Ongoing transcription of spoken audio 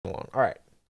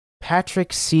Patrick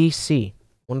CC,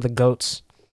 one of the goats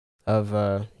of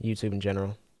YouTube in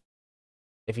general.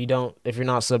 If you're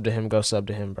not subbed to him, go sub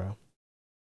to him, bro.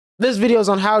 This video is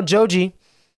on how Joji,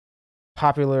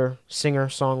 popular singer,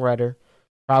 songwriter,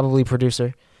 probably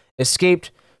producer,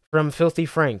 escaped from Filthy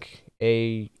Frank,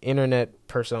 a internet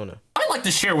persona. I'd like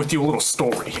to share with you a little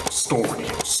story.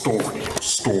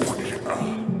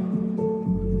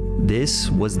 This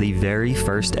was the very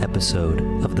first episode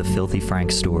of the Filthy Frank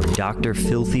story. Dr.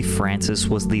 Filthy Francis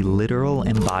was the literal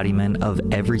embodiment of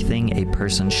everything a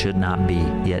person should not be.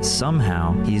 Yet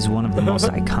somehow, he's one of the most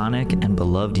iconic and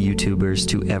beloved YouTubers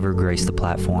to ever grace the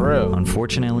platform. Bro.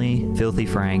 Unfortunately, Filthy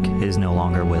Frank is no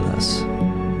longer with us.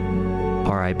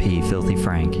 R.I.P. Filthy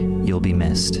Frank, you'll be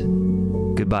missed.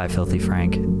 Goodbye, Filthy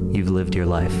Frank. You've lived your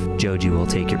life. Joji will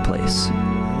take your place.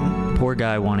 Poor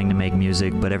guy wanting to make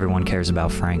music, but everyone cares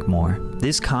about Frank more.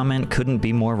 This comment couldn't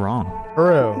be more wrong. For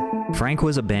real. Frank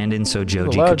was abandoned so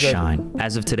Joji could shine.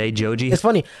 As of today, Joji... It's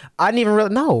funny. I didn't even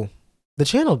really... No. The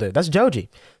channel did. That's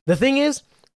Joji. The thing is,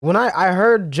 when I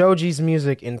heard Joji's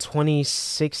music in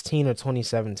 2016 or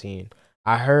 2017,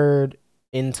 I heard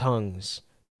In Tongues,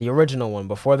 the original one,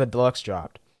 before the deluxe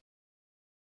dropped.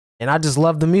 And I just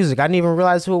loved the music. I didn't even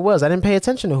realize who it was. I didn't pay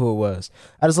attention to who it was.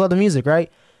 I just loved the music,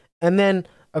 right? And then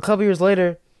a couple years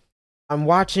later, I'm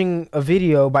watching a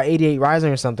video by 88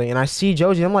 Rising or something, and I see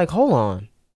Joji. I'm like, hold on.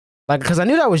 Like, because I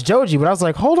knew that was Joji, but I was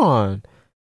like, hold on.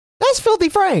 That's Filthy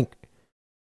Frank.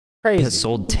 Crazy. Has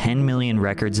sold 10 million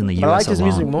records in the US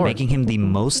alone, making him the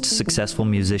most successful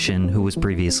musician who was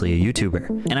previously a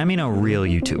YouTuber. And I mean a real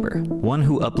YouTuber. One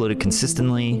who uploaded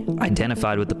consistently,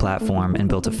 identified with the platform, and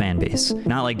built a fan base.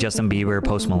 Not like Justin Bieber,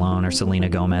 Post Malone, or Selena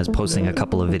Gomez posting a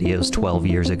couple of videos 12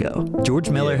 years ago.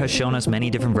 George Miller has shown us many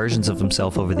different versions of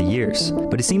himself over the years,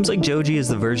 but it seems like Joji is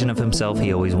the version of himself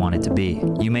he always wanted to be.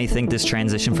 You may think this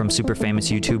transition from super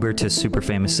famous YouTuber to super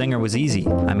famous singer was easy.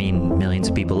 I mean, millions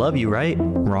of people love you, right?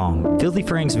 Wrong. Filthy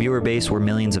Frank's viewer base were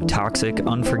millions of toxic,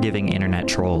 unforgiving internet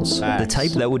trolls. The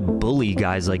type that would bully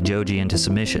guys like Joji into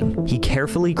submission. He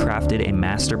carefully crafted a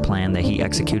master plan that he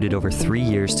executed over 3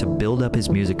 years to build up his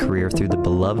music career through the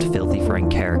beloved Filthy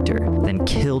Frank character, then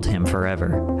killed him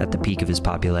forever at the peak of his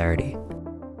popularity.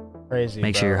 Crazy,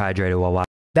 Make sure you're hydrated while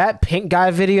watching. That pink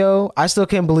guy video, I still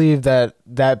can't believe that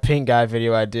that pink guy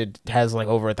video I did has like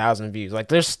over 1,000 views. Like,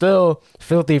 there's still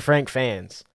Filthy Frank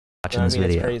fans Watching this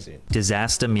video.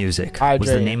 Disaster Music was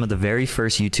the name of the very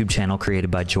first YouTube channel created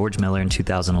by George Miller in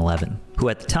 2011, who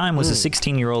at the time was a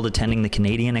 16-year-old attending the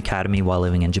Canadian Academy while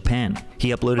living in Japan. He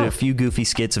uploaded a few goofy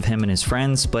skits of him and his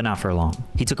friends, but not for long.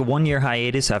 He took a 1-year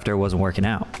hiatus after it wasn't working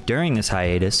out. During this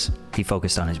hiatus, he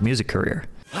focused on his music career.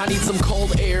 I need some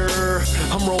cold air.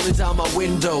 I'm rolling down my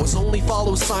windows. Only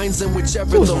follow signs in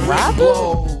whichever the wind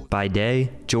blows. By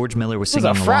day, George Miller was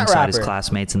singing alongside his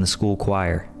classmates in the school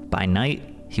choir. By night,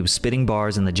 he was spitting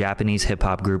bars in the Japanese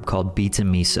hip-hop group called Beats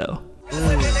and Miso.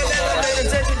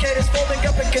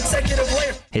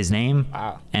 His name?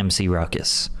 MC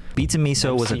Ruckus. Beats and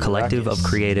Miso was a collective of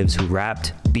creatives who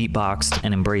rapped, beatboxed,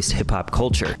 and embraced hip-hop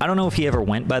culture. I don't know if he ever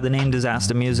went by the name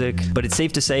Disaster Music, but it's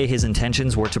safe to say his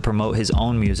intentions were to promote his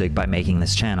own music by making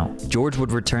this channel. George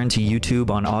would return to YouTube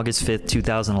on August 5th,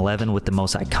 2011 with the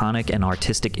most iconic and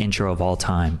artistic intro of all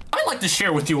time. I'd like to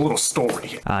share with you a little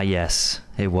story. Ah, yes.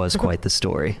 It was quite the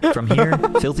story. From here,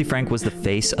 Filthy Frank was the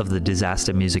face of the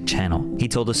Disaster Music channel. He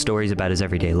told us stories about his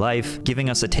everyday life, giving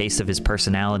us a taste of his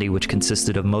personality, which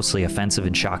consisted of mostly offensive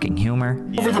and shocking humor.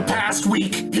 Over the past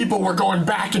week, people were going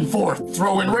back and forth,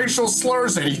 throwing racial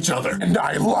slurs at each other, and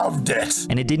I loved it.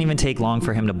 And it didn't even take long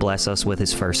for him to bless us with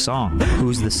his first song,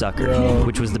 Who's the Sucker,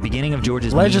 which was the beginning of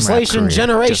George's Legislation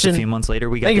Generation. Just a few months later,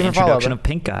 we got the introduction of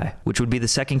Pink Guy, which would be the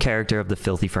second character of the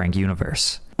Filthy Frank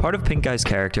universe. Part of Pink Guy's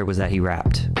character was that he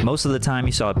rapped. Most of the time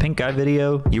you saw a Pink Guy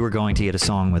video, you were going to get a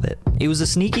song with it. It was a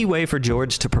sneaky way for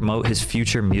George to promote his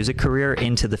future music career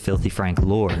into the Filthy Frank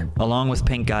lore. Along with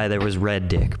Pink Guy, there was Red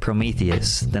Dick,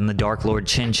 Prometheus, then the Dark Lord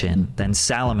Chin Chin, then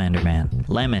Salamander Man,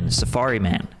 Lemon, Safari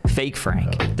Man, Fake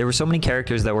Frank. There were so many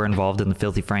characters that were involved in the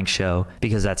Filthy Frank show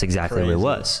because that's exactly what it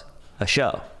was, a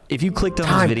show. If you clicked on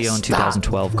this video in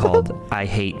 2012 called I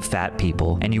Hate Fat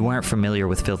People and you weren't familiar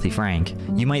with Filthy Frank,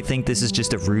 you might think this is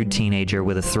just a rude teenager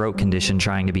with a throat condition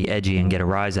trying to be edgy and get a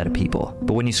rise out of people.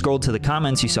 But when you scrolled to the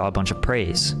comments, you saw a bunch of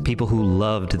praise. People who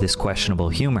loved this questionable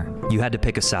humor. You had to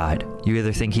pick a side. You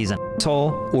either think he's an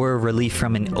asshole or a relief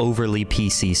from an overly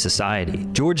PC society.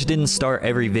 George didn't start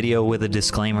every video with a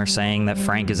disclaimer saying that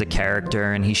Frank is a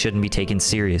character and he shouldn't be taken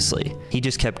seriously. He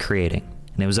just kept creating.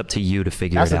 and it was up to you to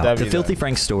figure it out. The Filthy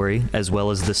Frank story, as well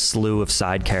as the slew of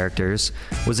side characters,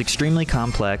 was extremely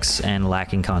complex and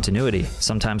lacking continuity.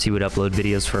 Sometimes he would upload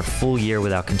videos for a full year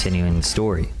without continuing the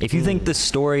story. If you think the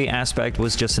story aspect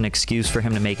was just an excuse for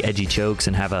him to make edgy jokes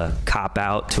and have a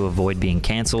cop-out to avoid being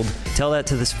canceled, tell that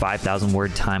to this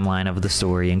 5,000-word timeline of the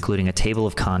story, including a table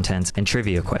of contents and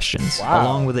trivia questions,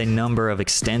 along with a number of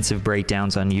extensive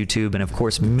breakdowns on YouTube, and of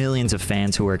course millions of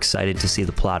fans who were excited to see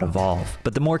the plot evolve.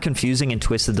 But the more confusing and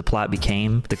twisted the plot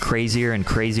became, the crazier and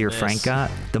crazier Frank got,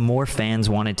 the more fans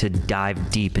wanted to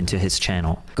dive deep into his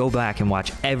channel, go back and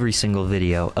watch every single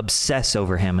video, obsess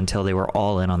over him until they were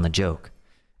all in on the joke.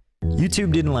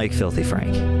 YouTube didn't like Filthy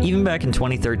Frank. Even back in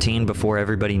 2013, before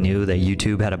everybody knew that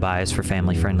YouTube had a bias for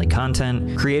family-friendly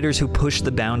content, creators who pushed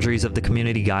the boundaries of the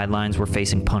community guidelines were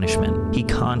facing punishment. He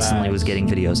constantly was getting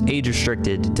videos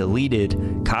age-restricted,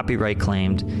 deleted, copyright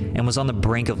claimed, and was on the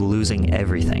brink of losing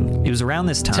everything. It was around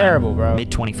this time,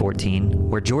 mid-2014,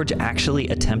 where George actually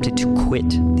attempted to quit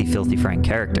the Filthy Frank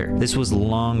character. This was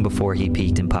long before he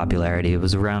peaked in popularity. It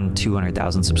was around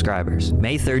 200,000 subscribers.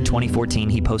 May 3rd, 2014,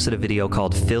 he posted a video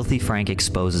called Filthy Frank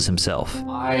Exposes Himself.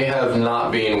 I have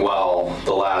not been well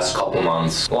the last couple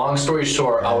months. Long story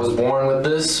short, I was born with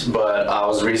this, but I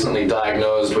was recently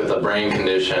diagnosed with a brain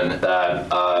condition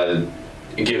that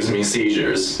gives me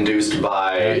seizures induced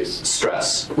by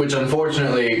stress, which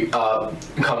unfortunately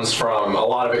comes from, a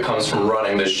lot of it comes from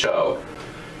running this show.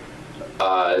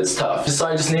 It's tough. So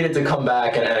I just needed to come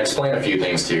back and explain a few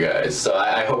things to you guys. So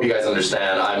I hope you guys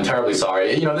understand. I'm terribly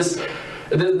sorry. You know,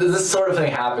 this sort of thing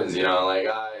happens, you know, like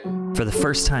For the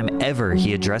first time ever,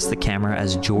 he addressed the camera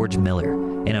as George Miller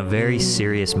in a very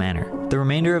serious manner. The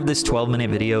remainder of this 12-minute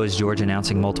video is George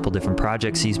announcing multiple different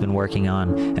projects he's been working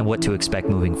on and what to expect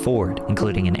moving forward,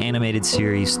 including an animated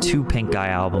series, 2 Pink Guy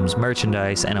albums,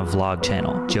 merchandise, and a vlog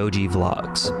channel, Joji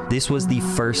Vlogs. This was the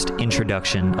first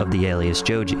introduction of the alias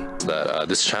Joji.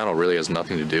 This channel really has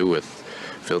nothing to do with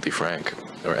Filthy Frank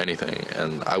or anything,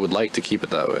 and I would like to keep it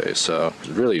that way, so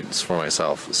really it's for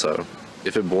myself. So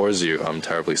if it bores you, I'm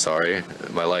terribly sorry.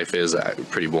 My life is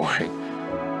pretty boring.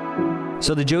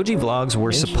 So the Joji Vlogs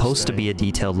were supposed to be a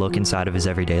detailed look inside of his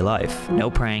everyday life. No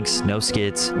pranks, no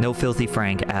skits, no Filthy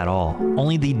Frank at all.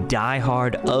 Only the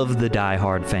die-hard of the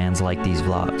die-hard fans liked these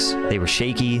vlogs. They were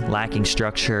shaky, lacking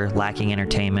structure, lacking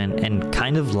entertainment, and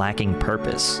kind of lacking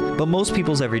purpose. But most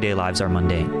people's everyday lives are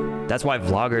mundane. That's why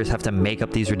vloggers have to make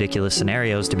up these ridiculous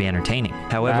scenarios to be entertaining.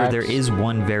 However, there is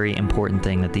one very important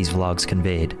thing that these vlogs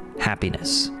conveyed: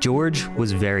 happiness. George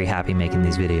was very happy making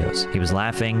these videos. He was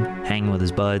laughing, hanging with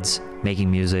his buds,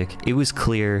 making music. It was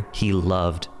clear he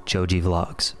loved Joji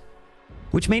Vlogs.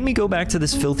 Which made me go back to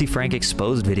this Filthy Frank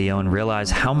Exposed video and realize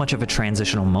how much of a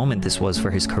transitional moment this was for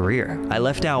his career. I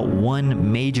left out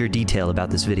one major detail about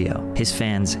this video. His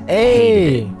fans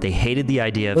hated it. They hated the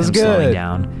idea of him slowing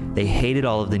down. They hated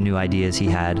all of the new ideas he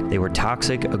had. They were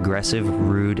toxic, aggressive,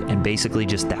 rude, and basically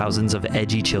just thousands of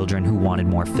edgy children who wanted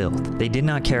more filth. They did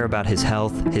not care about his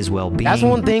health, his well-being. That's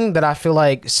one thing that I feel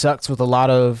like sucks with a lot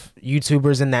of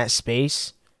YouTubers in that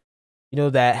space, you know,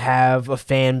 that have a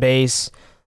fan base.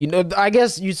 You know, I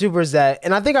guess YouTubers that,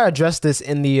 and I think I addressed this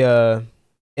in the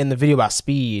video about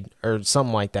speed or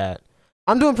something like that.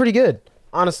 I'm doing pretty good,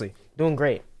 honestly, doing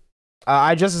great.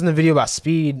 I addressed this in the video about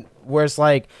speed, where it's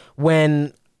like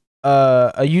when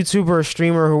a YouTuber or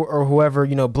streamer or whoever,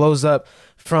 you know, blows up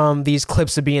from these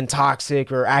clips of being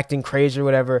toxic or acting crazy or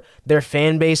whatever, their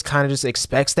fan base kind of just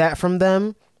expects that from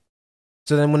them.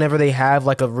 So then whenever they have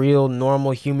like a real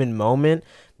normal human moment,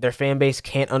 their fan base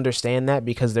can't understand that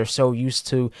because they're so used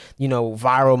to, you know,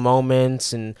 viral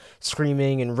moments and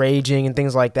screaming and raging and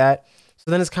things like that. So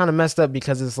then it's kind of messed up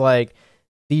because it's like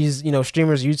these, you know,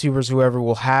 streamers, YouTubers, whoever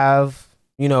will have,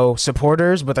 you know,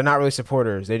 supporters, but they're not really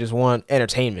supporters. They just want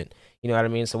entertainment. You know what I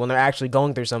mean? So when they're actually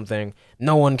going through something,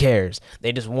 no one cares.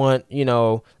 They just want, you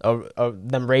know,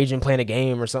 them raging, playing a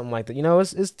game or something like that. You know,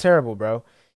 it's terrible, bro.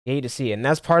 You hate to see it. And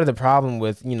that's part of the problem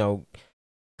with, you know,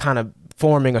 kind of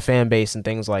forming a fan base and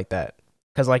things like that.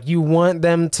 Because, like, you want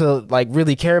them to, like,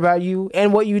 really care about you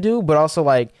and what you do, but also,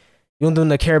 like, you want them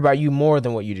to care about you more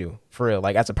than what you do, for real,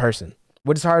 like, as a person,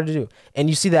 which is hard to do. And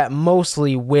you see that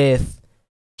mostly with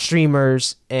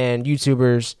streamers and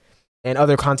YouTubers and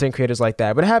other content creators like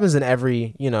that. But it happens in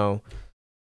every, you know,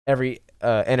 every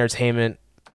entertainment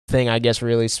thing, I guess,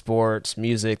 really, sports,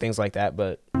 music, things like that.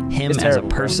 But him as a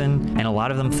person, and a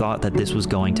lot of them thought that this was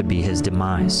going to be his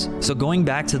demise. So going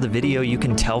back to the video, you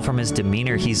can tell from his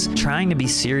demeanor, he's trying to be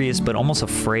serious, but almost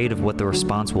afraid of what the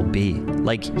response will be.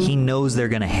 Like, he knows they're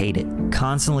gonna hate it,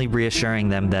 constantly reassuring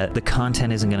them that the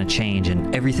content isn't gonna change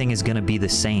and everything is gonna be the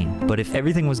same. But if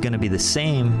everything was gonna be the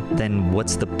same, then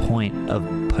what's the point of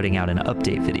putting out an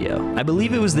update video. I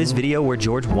believe it was this video where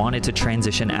George wanted to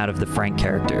transition out of the Frank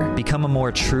character, become a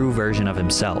more true version of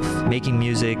himself, making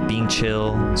music, being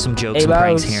chill, some jokes and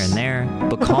pranks here and there,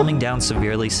 but calming down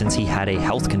severely since he had a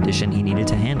health condition he needed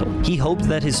to handle. He hoped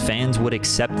that his fans would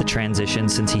accept the transition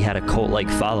since he had a cult-like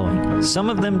following. Some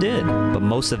of them did, but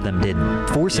most of them didn't,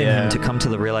 forcing him to come to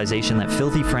the realization that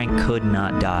Filthy Frank could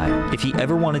not die. If he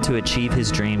ever wanted to achieve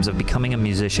his dreams of becoming a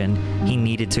musician, he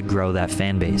needed to grow that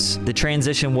fan base. The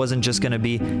transition wasn't just gonna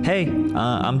be, hey,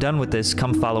 I'm done with this,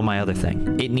 come follow my other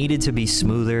thing. It needed to be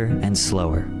smoother and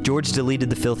slower. George deleted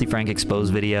the Filthy Frank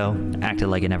Exposed video, acted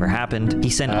like it never happened. He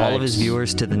sent all of his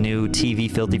viewers to the new TV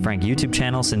Filthy Frank YouTube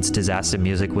channel since Disaster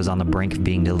Music was on the brink of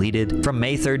being deleted. From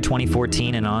May 3rd,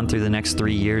 2014 and on through the next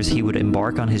 3 years, he would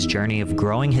embark on his journey of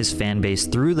growing his fan base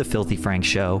through the Filthy Frank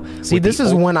show. See, this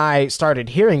is when I started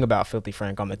hearing about Filthy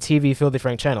Frank on the TV Filthy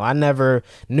Frank channel. I never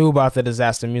knew about the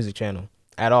Disaster Music channel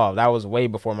at all. That was way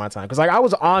before my time. Because, like, I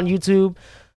was on YouTube.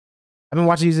 I've been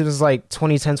watching YouTube since, like,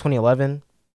 2010, 2011.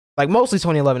 Like, mostly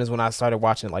 2011 is when I started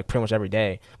watching it, like, pretty much every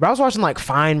day. But I was watching, like,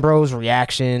 Fine Bros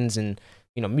reactions and,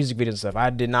 you know, music videos and stuff. I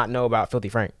did not know about Filthy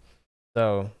Frank.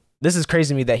 So this is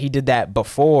crazy to me that he did that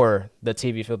before the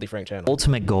TV Filthy Frank channel.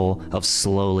 Ultimate goal of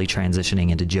slowly transitioning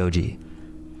into Joji.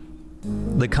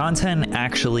 The content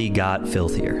actually got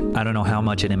filthier. I don't know how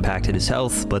much it impacted his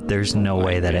health, but there's no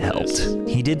way that it helped.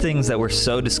 He did things that were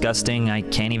so disgusting, I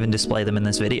can't even display them in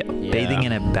this video. Bathing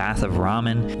in a bath of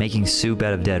ramen, making soup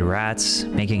out of dead rats,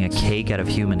 making a cake out of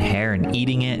human hair and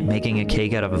eating it, making a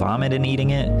cake out of vomit and eating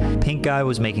it. Pink Guy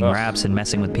was making raps and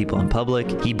messing with people in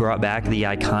public. He brought back the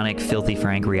iconic Filthy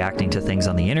Frank reacting to things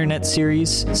on the internet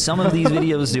series. Some of these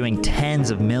videos doing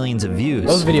tens of millions of views.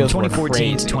 Those videos From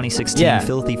 2014 to 2016,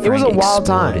 Filthy Frank wild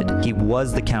time. He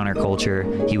was the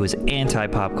counterculture. He was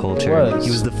anti-pop culture.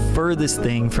 He was the furthest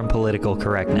thing from political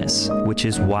correctness, which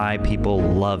is why people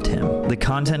loved him. The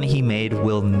content he made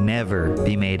will never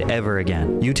be made ever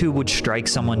again. YouTube would strike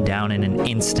someone down in an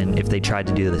instant if they tried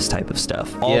to do this type of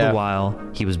stuff. All the while,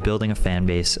 he was building a fan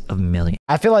base of millions.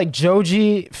 I feel like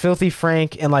Joji, Filthy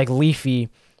Frank, and like Leafy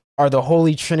are the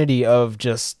holy trinity of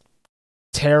just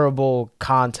terrible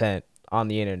content on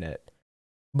the internet.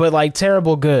 But like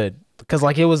terrible good. Because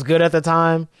like it was good at the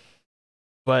time,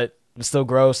 but it's still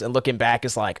gross. And looking back,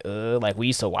 it's like we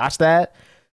used to watch that.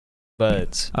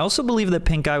 But I also believe that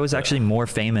Pink Guy was actually more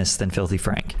famous than Filthy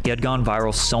Frank. He had gone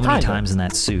viral so many times in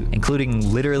that suit,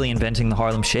 including literally inventing the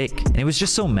Harlem Shake. And it was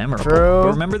just so memorable. But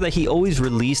remember that he always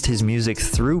released his music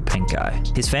through Pink Guy.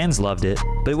 His fans loved it,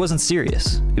 but it wasn't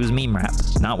serious. It was meme rap.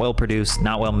 Not well produced,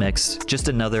 not well mixed, just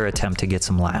another attempt to get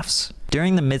some laughs.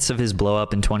 During the midst of his blow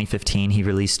up in 2015, he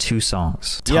released 2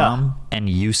 songs, Tom and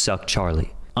You Suck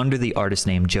Charlie, under the artist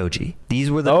name Joji.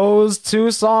 These were those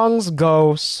 2 songs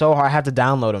go so hard. I have to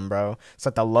download them, bro. It's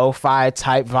like the lo-fi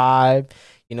type vibe.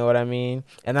 You know what I mean?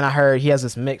 And then I heard he has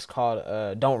this mix called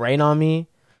Don't Rain on Me.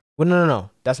 Well,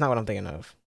 no. That's not what I'm thinking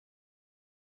of.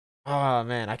 Oh,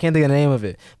 man. I can't think of the name of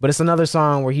it. But it's another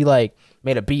song where he like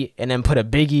made a beat and then put a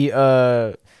Biggie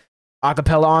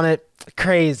acapella on it.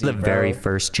 Crazy, the very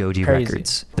first Joji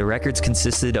records. The records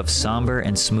consisted of somber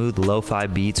and smooth lo-fi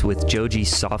beats with Joji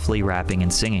softly rapping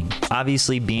and singing,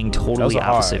 obviously being totally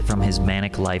opposite from his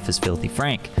manic life as Filthy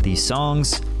Frank. These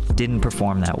songs didn't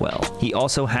perform that well. He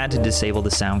also had to disable the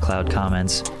SoundCloud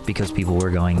comments because people were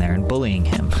going there and bullying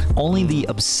him. Only the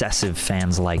obsessive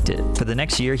fans liked it. For the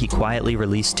next year, he quietly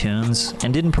released tunes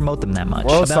and didn't promote them that much.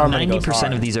 About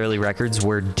 90% of these early records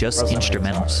were just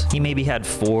instrumentals. He maybe had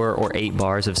 4 or 8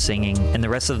 bars of singing, and the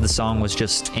rest of the song was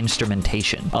just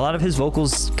instrumentation. A lot of his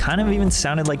vocals kind of even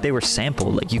sounded like they were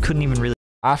sampled, like you couldn't even really...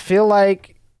 I feel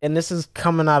like, and this is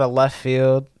coming out of left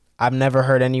field, I've never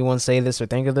heard anyone say this or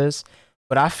think of this,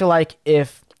 but I feel like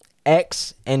if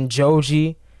X and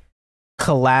Joji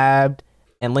collabed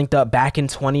and linked up back in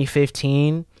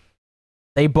 2015,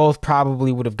 they both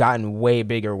probably would have gotten way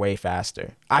bigger, way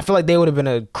faster. I feel like they would have been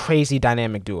a crazy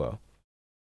dynamic duo.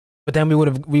 But then we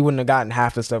wouldn't have gotten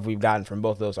half the stuff we've gotten from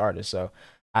both those artists. So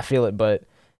I feel it. But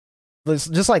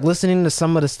just like listening to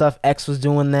some of the stuff X was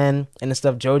doing then and the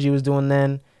stuff Joji was doing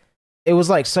then, it was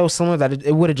like so similar that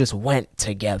it would have just went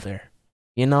together.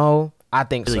 You know? I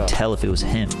think really tell if it was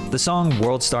him. The song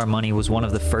World Star Money was one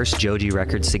of the first Joji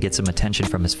records to get some attention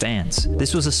from his fans.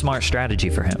 This was a smart strategy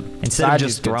for him. Instead of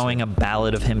just throwing a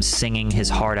ballad of him singing his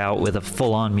heart out with a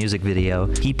full-on music video,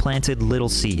 he planted little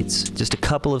seeds. Just a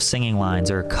couple of singing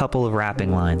lines or a couple of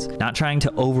rapping lines, not trying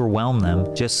to overwhelm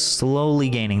them, just slowly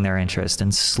gaining their interest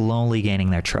and slowly gaining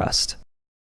their trust.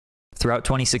 Throughout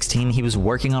 2016, he was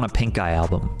working on a Pink Guy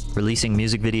album, releasing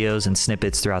music videos and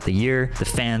snippets throughout the year. The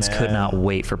fans could not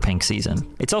wait for Pink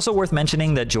season. It's also worth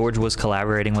mentioning that George was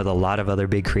collaborating with a lot of other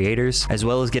big creators, as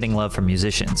well as getting love from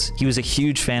musicians. He was a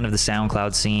huge fan of the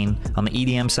SoundCloud scene, on the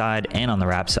EDM side and on the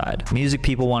rap side. Music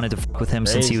people wanted to fuck with him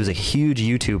since he was a huge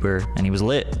YouTuber and he was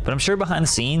lit. But I'm sure behind the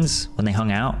scenes, when they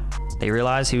hung out, they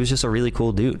realized he was just a really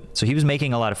cool dude. So he was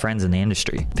making a lot of friends in the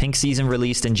industry. Pink season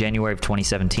released in January of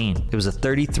 2017. It was a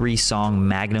 33-song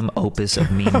magnum opus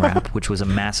of meme rap, which was a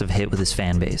massive hit with his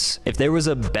fan base. If there was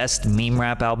a best meme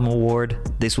rap album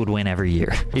award, this would win every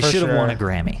year. It should have won a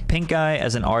Grammy. Pink Guy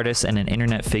as an artist and an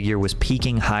internet figure was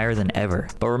peaking higher than ever.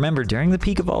 But remember, during the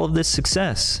peak of all of this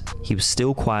success, he was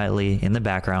still quietly in the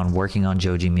background working on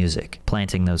Joji music,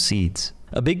 planting those seeds.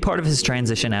 A big part of his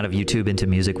transition out of YouTube into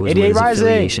music was his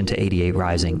affiliation to 88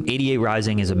 Rising. 88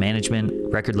 Rising is a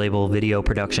management, record label, video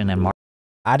production, and marketing.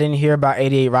 I didn't hear about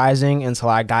 88 Rising until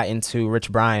I got into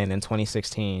Rich Brian in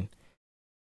 2016.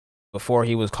 Before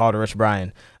he was called Rich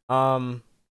Brian. I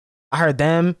heard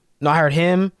them. No, I heard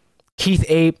him, Keith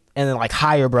Ape, and then like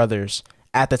Higher Brothers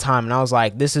at the time. And I was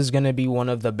like, this is going to be one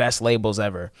of the best labels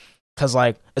ever. Because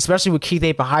like, especially with Keith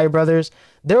Ape and Higher Brothers,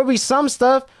 there would be some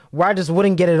stuff where I just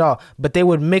wouldn't get it all, but they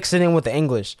would mix it in with the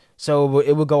English. So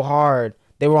it would go hard.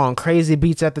 They were on crazy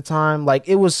beats at the time. Like,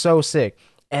 it was so sick.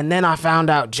 And then I found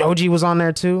out Joji was on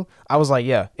there too. I was like,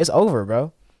 yeah, it's over,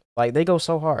 bro. Like, they go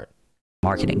so hard.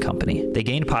 Marketing company. They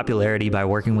gained popularity by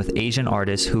working with Asian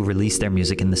artists who released their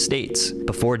music in the States.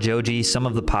 Before Joji, some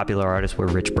of the popular artists were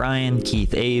Rich Brian,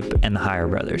 Keith Ape, and the Higher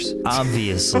Brothers.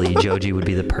 Obviously, Joji would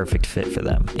be the perfect fit for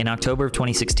them. In October of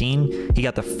 2016, he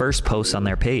got the first post on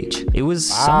their page. It was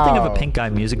something of a Pink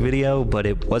Guy music video, but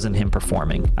it wasn't him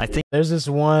performing. I think there's this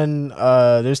one,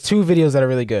 there's two videos that are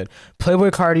really good.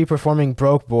 Playboi Carti performing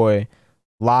Broke Boy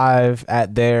live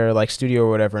at their like studio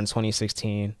or whatever in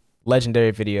 2016. Legendary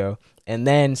video. And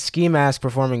then Ski Mask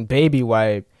performing Baby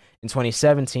Wipe in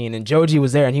 2017, and Joji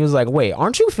was there, and he was like, wait,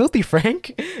 aren't you Filthy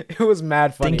Frank? It was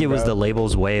mad funny. I think it was the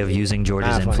label's way of using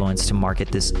George's influence to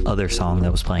market this other song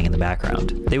that was playing in the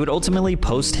background. They would ultimately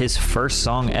post his first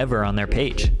song ever on their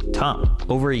page, Tom,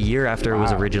 over a year after it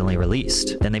was originally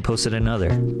released. Then they posted another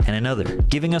and another,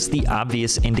 giving us the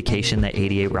obvious indication that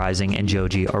 88 Rising and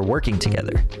Joji are working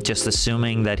together, just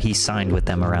assuming that he signed with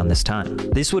them around this time.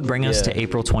 This would bring us to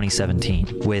April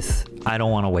 2017 with I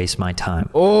Don't Want to Waste My Time.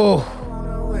 Oh,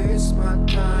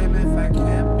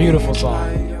 beautiful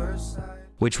song.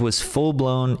 Which was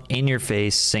full-blown,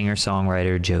 in-your-face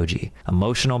singer-songwriter Joji.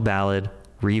 Emotional ballad,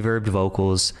 reverbed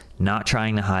vocals, not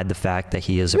trying to hide the fact that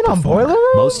he is a performer.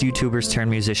 Most YouTubers turned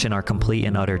musician are complete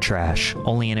and utter trash,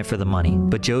 only in it for the money.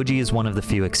 But Joji is one of the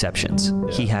few exceptions.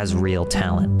 He has real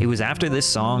talent. It was after this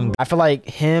song... I feel like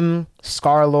him,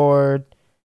 Scarlord,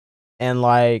 and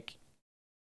like...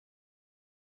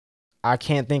 I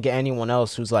can't think of anyone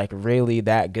else who's like really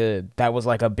that good. That was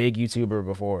like a big YouTuber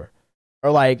before, or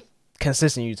like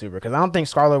consistent YouTuber. Because I don't think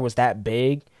Scarlett was that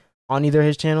big on either of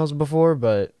his channels before,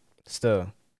 but still.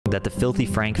 That the Filthy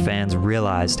Frank fans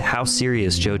realized how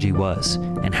serious Joji was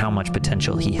and how much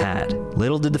potential he had.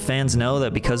 Little did the fans know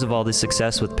that because of all this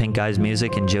success with Pink Guy's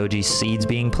music and Joji's seeds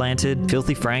being planted,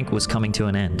 Filthy Frank was coming to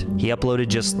an end. He uploaded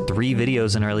just 3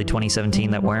 videos in early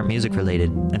 2017 that weren't music related,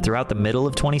 and throughout the middle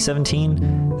of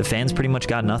 2017, the fans pretty much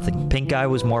got nothing. Pink Guy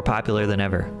was more popular than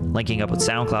ever, linking up with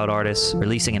SoundCloud artists,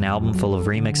 releasing an album full of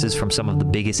remixes from some of the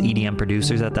biggest EDM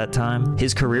producers at that time.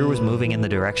 His career was moving in the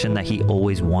direction that he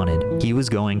always wanted. He was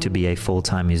going to be a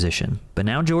full-time musician. But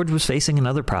now George was facing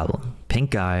another problem. Pink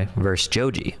Guy versus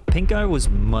Joji. Pink Guy was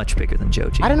much bigger than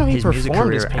Joji. I don't know he his music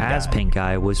career as Pink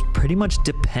Guy was pretty much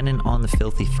dependent on the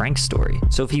Filthy Frank story.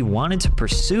 So if he wanted to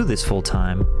pursue this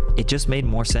full-time, it just made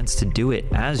more sense to do it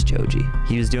as Joji.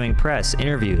 He was doing press,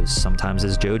 interviews, sometimes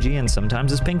as Joji and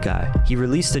sometimes as Pink Guy. He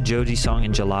released a Joji song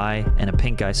in July and a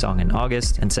Pink Guy song in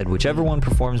August and said whichever one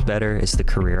performs better is the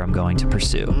career I'm going to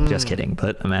pursue. Just kidding,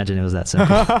 but imagine it was that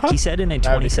simple. He said in a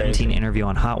 2017 interview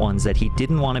on Hot Ones that he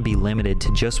didn't want to be limited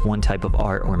to just one type of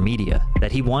art or media,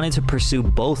 that he wanted to pursue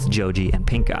both Joji and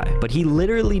Pink Guy, but he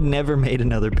literally never made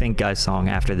another Pink Guy song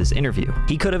after this interview.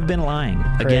 He could have been lying.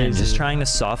 Again, just trying to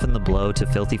soften the blow to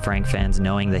Filthy Frank fans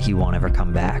knowing that he won't ever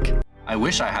come back. I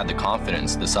wish I had the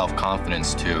confidence, the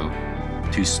self-confidence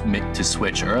to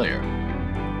switch earlier,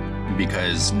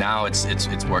 because now it's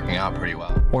working out pretty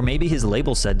well. Or maybe his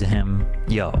label said to him,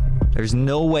 yo, There's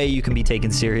no way you can be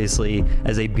taken seriously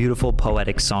as a beautiful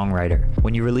poetic songwriter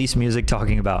when you release music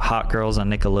talking about hot girls on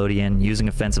Nickelodeon, using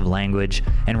offensive language,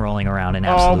 and rolling around in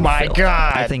absolute Oh my filth.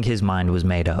 God. I think his mind was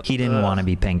made up. He didn't want to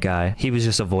be Pink Guy. He was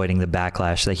just avoiding the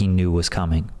backlash that he knew was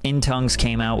coming. In Tongues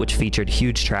came out, which featured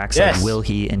huge tracks like Will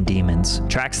He and Demons.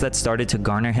 Tracks that started to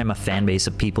garner him a fan base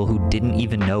of people who didn't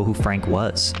even know who Frank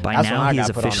was. By now, he is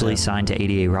officially signed to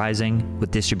 88 Rising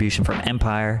with distribution from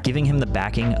Empire, giving him the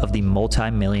backing of the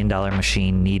multi-million-dollar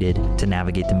machine needed to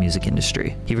navigate the music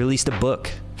industry. He released a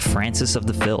book, Francis of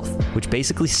the Filth, which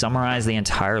basically summarized the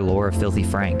entire lore of Filthy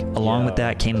Frank. Along with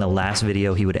that came the last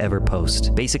video he would ever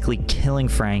post, basically killing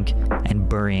Frank and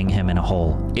burying him in a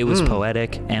hole. It was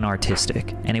poetic and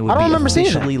artistic, and it would be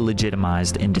officially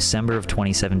legitimized in December of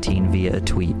 2017 via a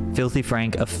tweet. Filthy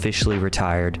Frank officially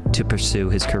retired to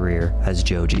pursue his career as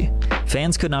Joji.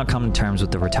 Fans could not come to terms with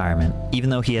the retirement,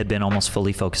 even though he had been almost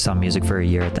fully focused on music for a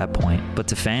year at that point. But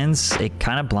to fans, it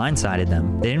kind of blindsided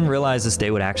them. They didn't realize this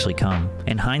day would actually come.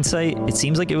 In hindsight, it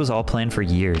seems like it was all planned for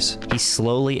years. He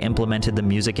slowly implemented the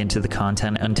music into the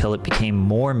content until it became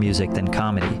more music than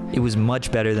comedy. It was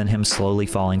much better than him slowly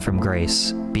falling from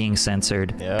grace, being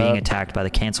censored, being attacked by the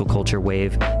cancel culture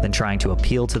wave, then trying to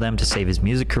appeal to them to save his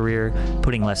music career,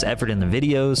 putting less effort in the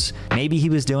videos. Maybe he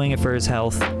was doing it for his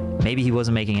health, maybe he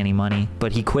wasn't making any money,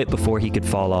 but he quit before he could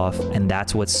fall off, and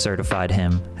that's what certified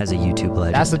him as a YouTube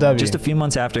legend. That's the W. Just a few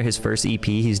months after his first EP,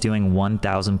 he's doing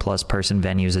 1,000 plus person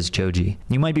venues as Joji.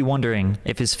 You might be wondering,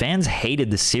 if his fans hated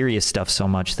the serious stuff so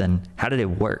much, then how did it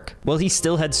work? Well, he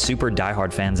still had super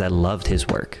diehard fans that loved his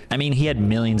work. I mean, he had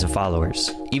millions of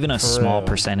followers. Even a small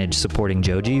percentage supporting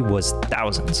Joji was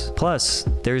thousands. Plus,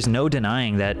 there's no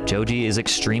denying that Joji is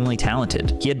extremely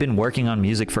talented. He had been working on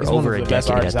music for over a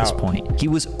decade at this point. He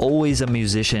was always a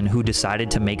musician who decided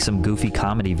to make some goofy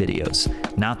comedy videos,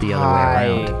 not the other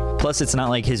way around. Plus, it's not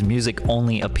like his music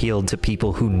only appealed to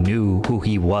people who knew who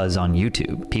he was on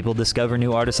YouTube. People discover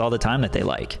new artists all the time that they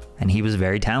like, and he was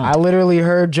very talented. I literally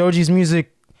heard Joji's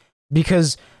music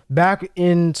because back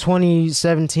in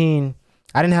 2017,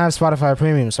 I didn't have Spotify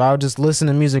Premium, so I would just listen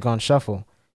to music on shuffle.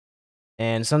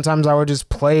 And sometimes I would just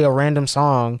play a random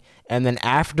song, and then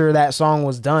after that song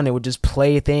was done, it would just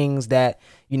play things that,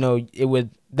 you know, it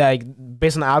would, like,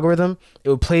 based on the algorithm, it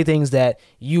would play things that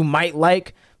you might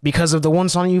like because of the one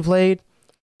song you played.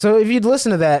 So if you'd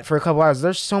listen to that for a couple hours,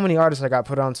 there's so many artists I got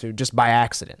put onto just by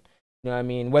accident. You know what I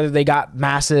mean? Whether they got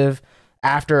massive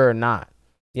after or not.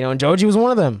 You know, and Joji was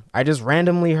one of them. I just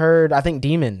randomly heard, I think,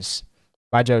 Demons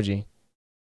by Joji.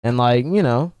 And, like, you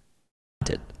know.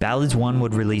 Ballads 1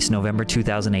 would release November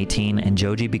 2018, and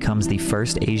Joji becomes the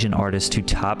first Asian artist to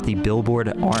top the Billboard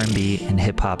R&B and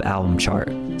hip-hop album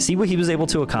chart. See what he was able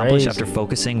to accomplish after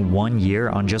focusing 1 year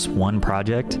on just one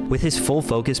project? With his full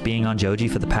focus being on Joji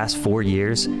for the past 4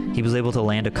 years, he was able to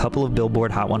land a couple of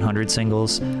Billboard Hot 100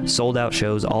 singles, sold out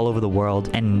shows all over the world,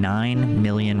 and 9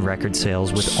 million record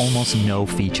sales with almost no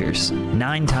features.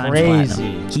 9 times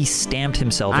platinum. He stamped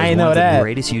himself as one of the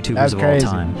greatest YouTubers of all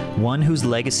time. One whose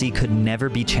legacy could never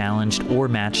be challenged or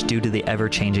matched due to the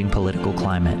ever-changing political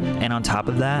climate. And on top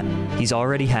of that, he's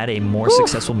already had a more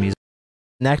successful music.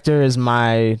 Nectar is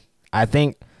my, I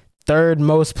think, third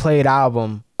most played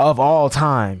album of all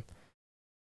time.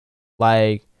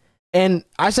 Like, and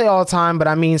I say all time, but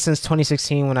I mean since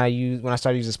 2016 when I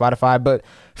started using Spotify. But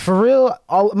for real,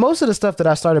 most of the stuff that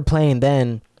I started playing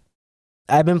then,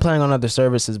 I've been playing on other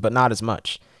services, but not as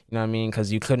much. You know what I mean?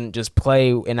 Because you couldn't just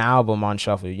play an album on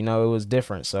shuffle. You know, it was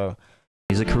different. So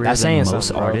music career than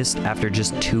most artists after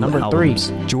just 2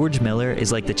 albums. George Miller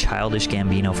is like the childish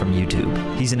Gambino from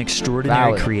YouTube. He's an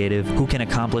extraordinary creative who can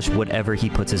accomplish whatever he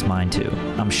puts his mind to.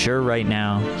 I'm sure right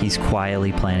now he's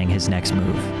quietly planning his next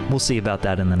move. We'll see about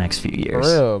that in the next few years.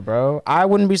 For real, bro. I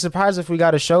wouldn't be surprised if we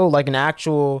got a show, like an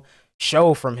actual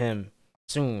show from him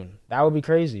soon. That would be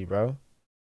crazy, bro.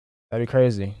 That'd be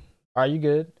crazy. Are you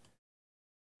good?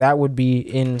 That would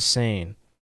be insane.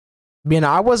 You know,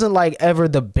 I wasn't like ever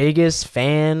the biggest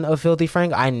fan of Filthy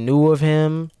Frank. I knew of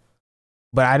him,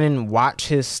 but I didn't watch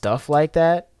his stuff like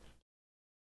that.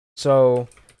 So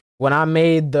when I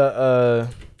made the,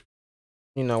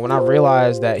 you know, when I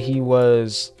realized that he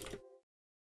was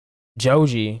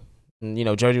Joji, and, you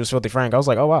know, Joji was Filthy Frank, I was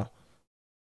like, oh, wow.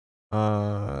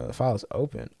 The file is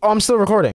open. Oh, I'm still recording.